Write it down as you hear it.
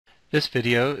This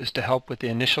video is to help with the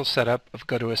initial setup of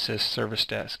GoToAssist Service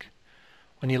Desk.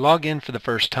 When you log in for the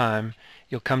first time,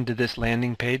 you'll come to this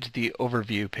landing page, the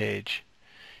Overview page.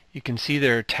 You can see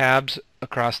there are tabs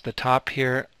across the top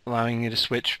here allowing you to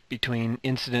switch between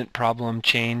incident, problem,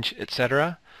 change,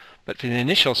 etc. But for the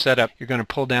initial setup, you're going to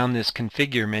pull down this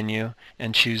Configure menu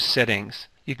and choose Settings.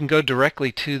 You can go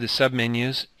directly to the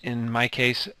submenus. In my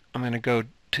case, I'm going to go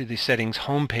to the Settings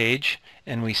home page,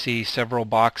 and we see several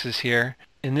boxes here.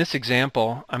 In this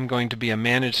example, I'm going to be a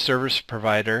managed service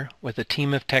provider with a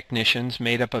team of technicians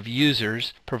made up of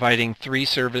users providing 3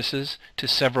 services to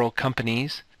several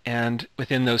companies, and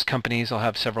within those companies I'll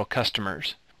have several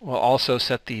customers. We'll also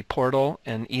set the portal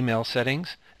and email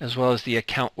settings as well as the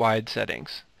account-wide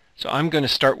settings. So I'm going to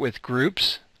start with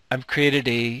groups. I've created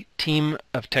a team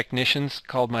of technicians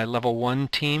called my Level 1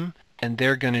 team, and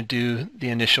they're going to do the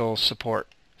initial support.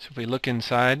 So if we look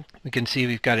inside, we can see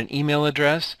we've got an email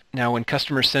address. Now when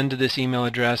customers send to this email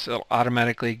address, it'll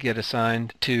automatically get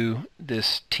assigned to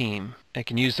this team. I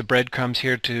can use the breadcrumbs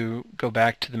here to go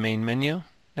back to the main menu.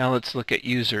 Now let's look at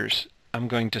users. I'm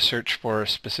going to search for a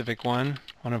specific one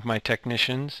of my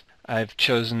technicians. I've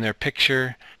chosen their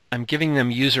picture. I'm giving them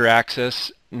user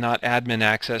access, not admin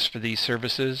access for these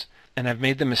services, and I've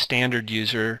made them a standard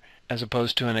user as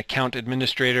opposed to an account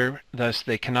administrator, thus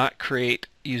they cannot create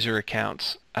user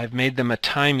accounts. I've made them a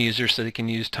time user so they can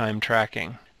use time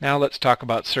tracking. Now let's talk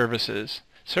about services.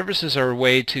 Services are a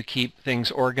way to keep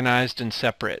things organized and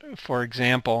separate. For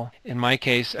example, in my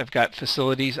case, I've got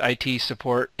facilities, IT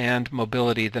support, and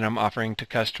mobility that I'm offering to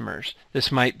customers.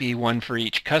 This might be one for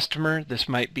each customer. This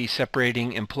might be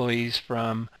separating employees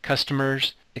from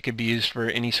customers. It could be used for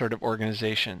any sort of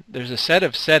organization. There's a set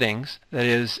of settings, that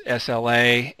is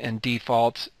SLA and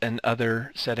defaults and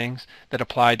other settings that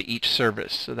apply to each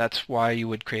service. So that's why you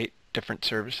would create different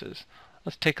services.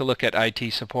 Let's take a look at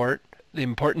IT support. The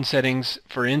important settings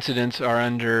for incidents are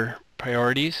under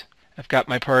priorities. I've got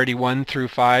my priority 1 through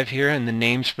 5 here and the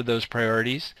names for those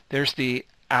priorities. There's the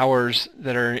hours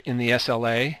that are in the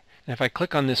SLA. And if I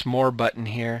click on this More button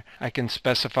here, I can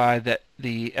specify that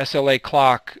the SLA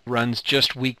clock runs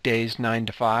just weekdays 9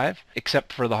 to 5,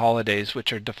 except for the holidays,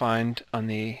 which are defined on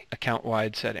the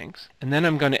account-wide settings. And then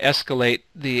I'm going to escalate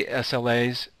the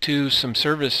SLAs to some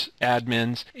service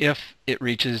admins if it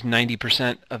reaches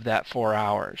 90% of that 4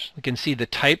 hours. We can see the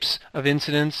types of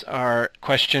incidents are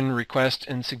question, request,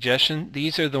 and suggestion.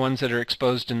 These are the ones that are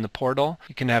exposed in the portal.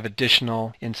 You can have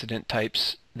additional incident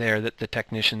types there that the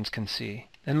technicians can see.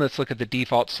 Then let's look at the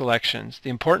default selections.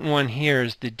 The important one here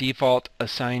is the default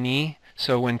assignee.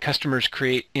 So when customers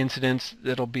create incidents,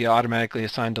 that'll be automatically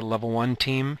assigned to the Level 1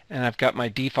 team. And I've got my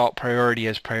default priority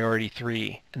as priority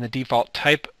 3. And the default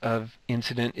type of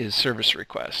incident is service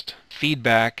request.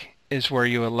 Feedback is where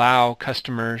you allow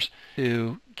customers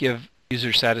to give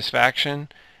user satisfaction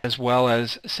as well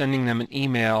as sending them an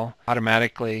email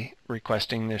automatically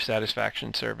requesting their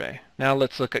satisfaction survey. Now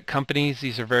let's look at companies.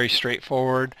 These are very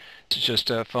straightforward. It's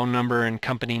just a phone number and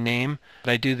company name.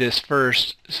 But I do this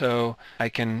first so I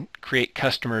can create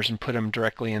customers and put them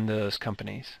directly into those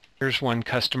companies. Here's one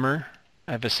customer.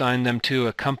 I've assigned them to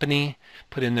a company,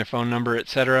 put in their phone number,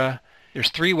 etc. There's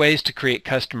 3 ways to create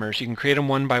customers. You can create them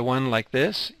one by one like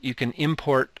this. You can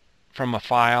import from a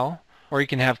file, or you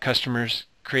can have customers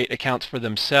create accounts for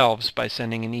themselves by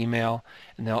sending an email,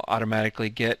 and they'll automatically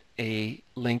get a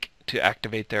link to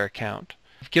activate their account.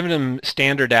 I've given them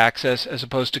standard access as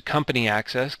opposed to company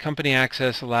access. Company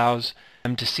access allows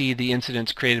them to see the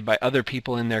incidents created by other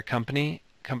people in their company.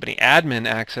 Company admin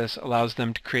access allows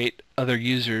them to create other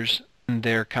users in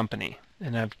their company.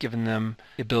 And I've given them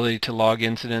the ability to log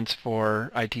incidents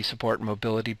for IT support and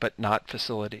mobility, but not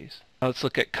facilities. Now let's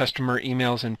look at customer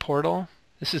emails in portal.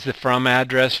 This is the from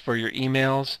address for your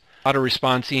emails.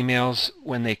 Auto-response emails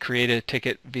when they create a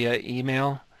ticket via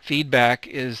email. Feedback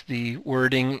is the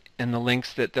wording and the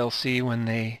links that they'll see when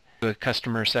they do a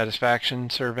customer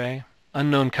satisfaction survey.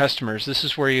 Unknown customers. This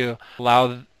is where you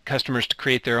allow customers to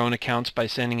create their own accounts by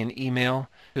sending an email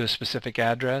to a specific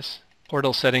address.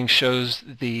 Portal settings shows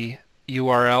the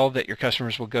URL that your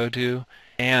customers will go to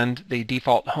and the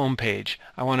default home page.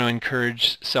 I want to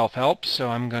encourage self-help, so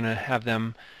I'm going to have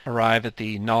them arrive at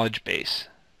the knowledge base.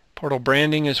 Portal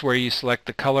branding is where you select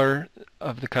the color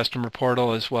of the customer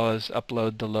portal as well as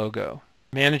upload the logo.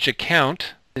 Manage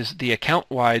account is the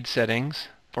account-wide settings.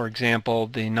 For example,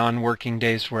 the non-working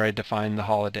days where I define the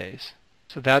holidays.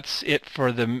 So that's it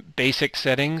for the basic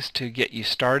settings to get you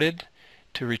started.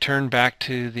 To return back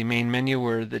to the main menu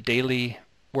where the daily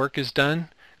work is done,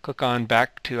 click on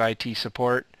Back to IT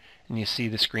Support and you see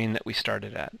the screen that we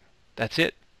started at. That's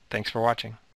it. Thanks for watching.